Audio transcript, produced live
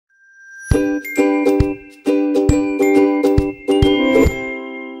Hi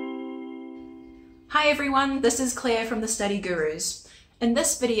everyone, this is Claire from the Study Gurus. In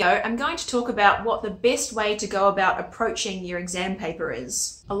this video, I'm going to talk about what the best way to go about approaching your exam paper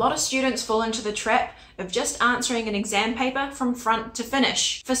is. A lot of students fall into the trap of just answering an exam paper from front to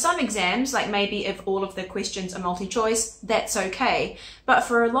finish. For some exams, like maybe if all of the questions are multi-choice, that's okay. But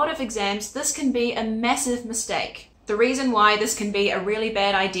for a lot of exams, this can be a massive mistake. The reason why this can be a really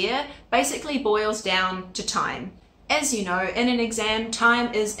bad idea basically boils down to time. As you know, in an exam,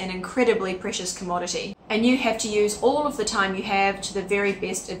 time is an incredibly precious commodity, and you have to use all of the time you have to the very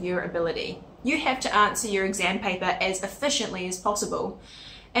best of your ability. You have to answer your exam paper as efficiently as possible.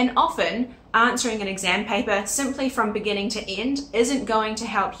 And often, answering an exam paper simply from beginning to end isn't going to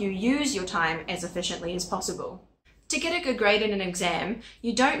help you use your time as efficiently as possible. To get a good grade in an exam,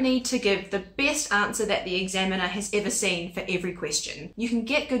 you don't need to give the best answer that the examiner has ever seen for every question. You can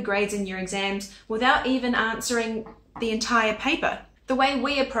get good grades in your exams without even answering the entire paper. The way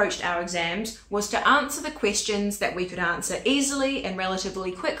we approached our exams was to answer the questions that we could answer easily and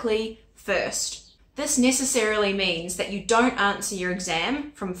relatively quickly first. This necessarily means that you don't answer your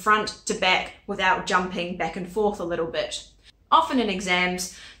exam from front to back without jumping back and forth a little bit. Often in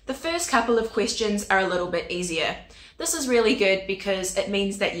exams, the first couple of questions are a little bit easier. This is really good because it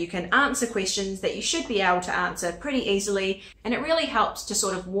means that you can answer questions that you should be able to answer pretty easily, and it really helps to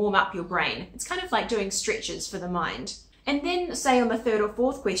sort of warm up your brain. It's kind of like doing stretches for the mind. And then, say on the third or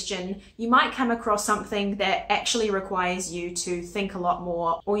fourth question, you might come across something that actually requires you to think a lot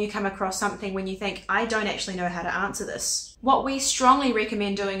more, or you come across something when you think, I don't actually know how to answer this. What we strongly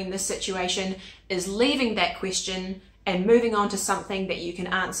recommend doing in this situation is leaving that question and moving on to something that you can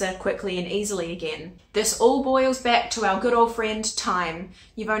answer quickly and easily again. This all boils back to our good old friend, time.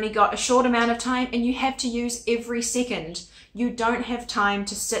 You've only got a short amount of time and you have to use every second. You don't have time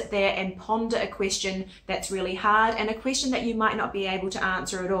to sit there and ponder a question that's really hard and a question that you might not be able to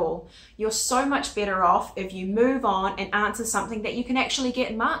answer at all. You're so much better off if you move on and answer something that you can actually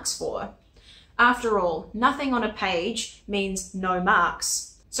get marks for. After all, nothing on a page means no marks.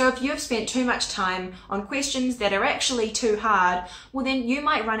 So if you've spent too much time on questions that are actually too hard, well then you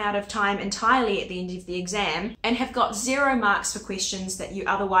might run out of time entirely at the end of the exam and have got 0 marks for questions that you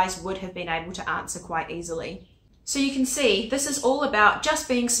otherwise would have been able to answer quite easily. So you can see this is all about just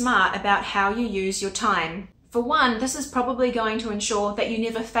being smart about how you use your time. For one, this is probably going to ensure that you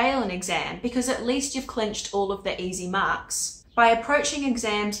never fail an exam because at least you've clinched all of the easy marks. By approaching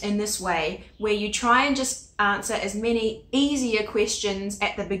exams in this way, where you try and just answer as many easier questions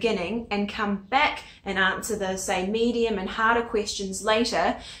at the beginning and come back and answer the, say, medium and harder questions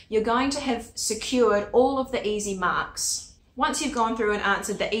later, you're going to have secured all of the easy marks. Once you've gone through and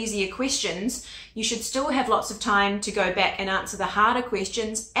answered the easier questions, you should still have lots of time to go back and answer the harder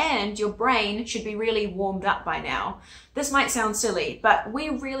questions, and your brain should be really warmed up by now. This might sound silly, but we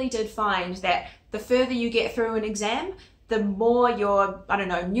really did find that the further you get through an exam, the more your,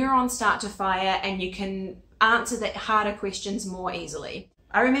 neurons start to fire and you can answer the harder questions more easily.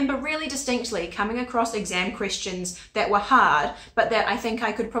 I remember really distinctly coming across exam questions that were hard, but that I think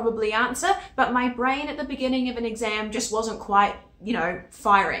I could probably answer, but my brain at the beginning of an exam just wasn't quite,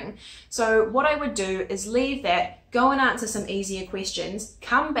 firing. So what I would do is leave that, go and answer some easier questions,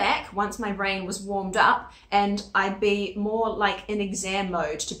 come back once my brain was warmed up, and I'd be more like in exam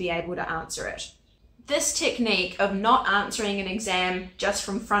mode to be able to answer it. This technique of not answering an exam just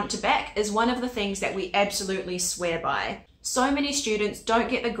from front to back is one of the things that we absolutely swear by. So many students don't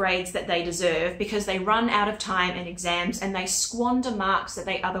get the grades that they deserve because they run out of time in exams and they squander marks that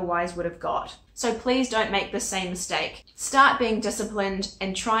they otherwise would have got. So please don't make the same mistake. Start being disciplined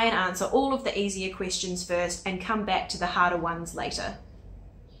and try and answer all of the easier questions first and come back to the harder ones later.